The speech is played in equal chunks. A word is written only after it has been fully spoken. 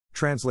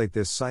translate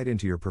this site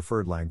into your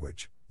preferred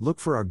language, look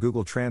for our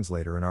Google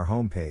Translator in our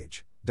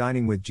homepage,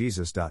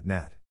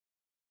 diningwithjesus.net.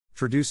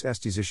 Traduce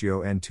este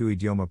sitio en tu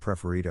idioma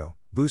preferido,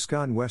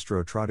 busca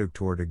nuestro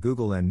traductor de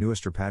Google en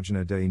nuestra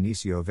página de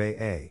inicio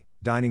va,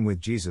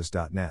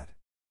 diningwithjesus.net.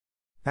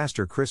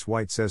 Pastor Chris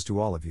White says to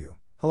all of you,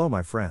 hello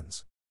my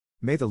friends.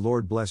 May the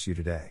Lord bless you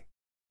today.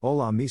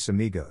 Hola mis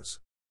amigos.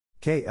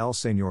 Que el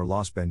Señor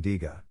los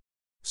bendiga.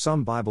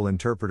 Some Bible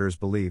interpreters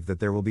believe that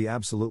there will be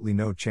absolutely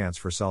no chance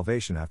for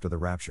salvation after the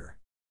rapture.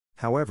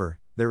 However,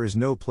 there is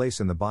no place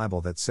in the Bible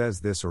that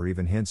says this or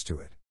even hints to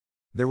it.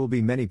 There will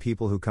be many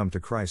people who come to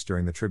Christ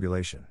during the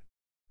tribulation.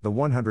 The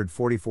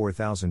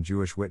 144,000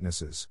 Jewish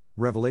witnesses,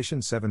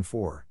 Revelation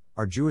 7:4,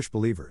 are Jewish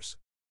believers.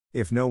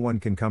 If no one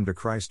can come to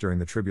Christ during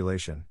the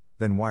tribulation,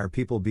 then why are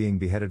people being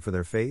beheaded for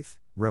their faith?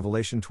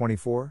 Revelation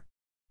 24?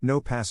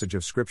 No passage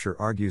of Scripture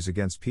argues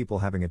against people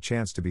having a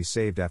chance to be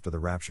saved after the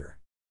rapture.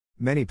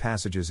 Many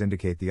passages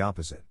indicate the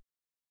opposite.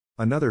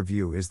 Another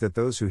view is that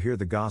those who hear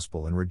the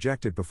gospel and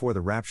reject it before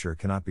the rapture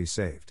cannot be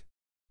saved.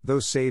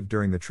 Those saved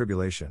during the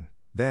tribulation,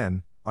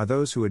 then, are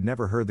those who had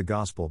never heard the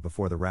gospel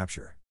before the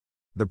rapture.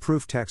 The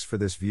proof text for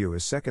this view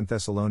is 2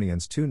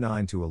 Thessalonians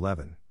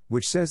 2:9-11,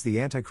 which says the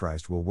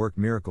Antichrist will work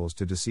miracles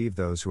to deceive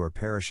those who are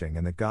perishing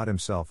and that God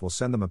Himself will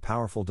send them a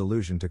powerful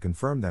delusion to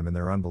confirm them in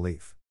their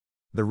unbelief.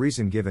 The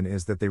reason given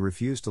is that they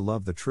refuse to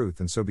love the truth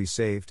and so be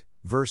saved,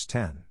 verse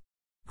 10.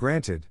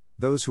 Granted,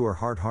 those who are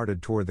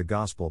hard-hearted toward the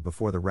gospel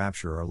before the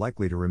rapture are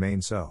likely to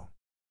remain so.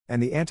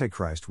 And the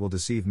Antichrist will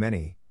deceive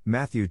many,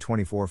 Matthew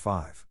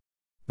 24:5.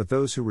 But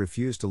those who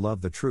refuse to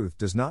love the truth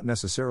does not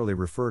necessarily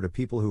refer to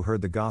people who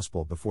heard the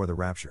gospel before the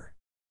rapture.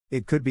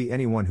 It could be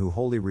anyone who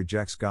wholly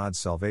rejects God's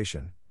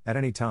salvation, at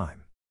any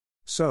time.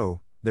 So,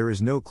 there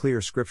is no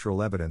clear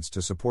scriptural evidence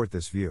to support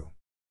this view.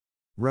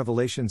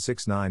 Revelation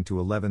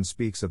 6:9-11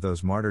 speaks of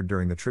those martyred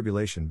during the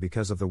tribulation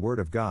because of the word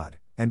of God,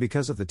 and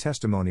because of the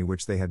testimony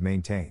which they had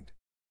maintained.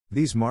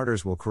 These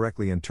martyrs will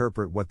correctly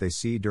interpret what they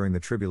see during the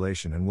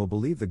tribulation and will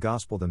believe the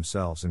gospel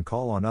themselves and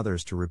call on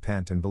others to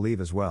repent and believe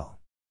as well.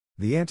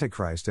 The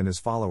Antichrist and his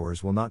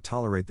followers will not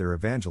tolerate their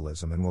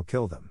evangelism and will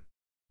kill them.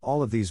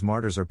 All of these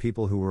martyrs are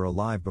people who were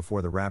alive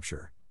before the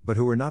rapture, but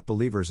who were not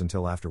believers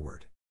until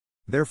afterward.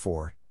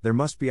 Therefore, there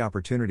must be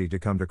opportunity to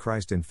come to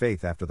Christ in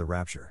faith after the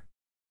rapture.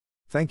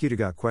 Thank you to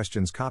Got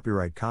Questions.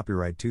 Copyright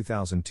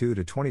 2002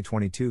 to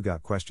 2022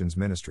 Got Questions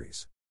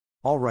Ministries.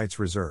 All rights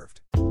reserved.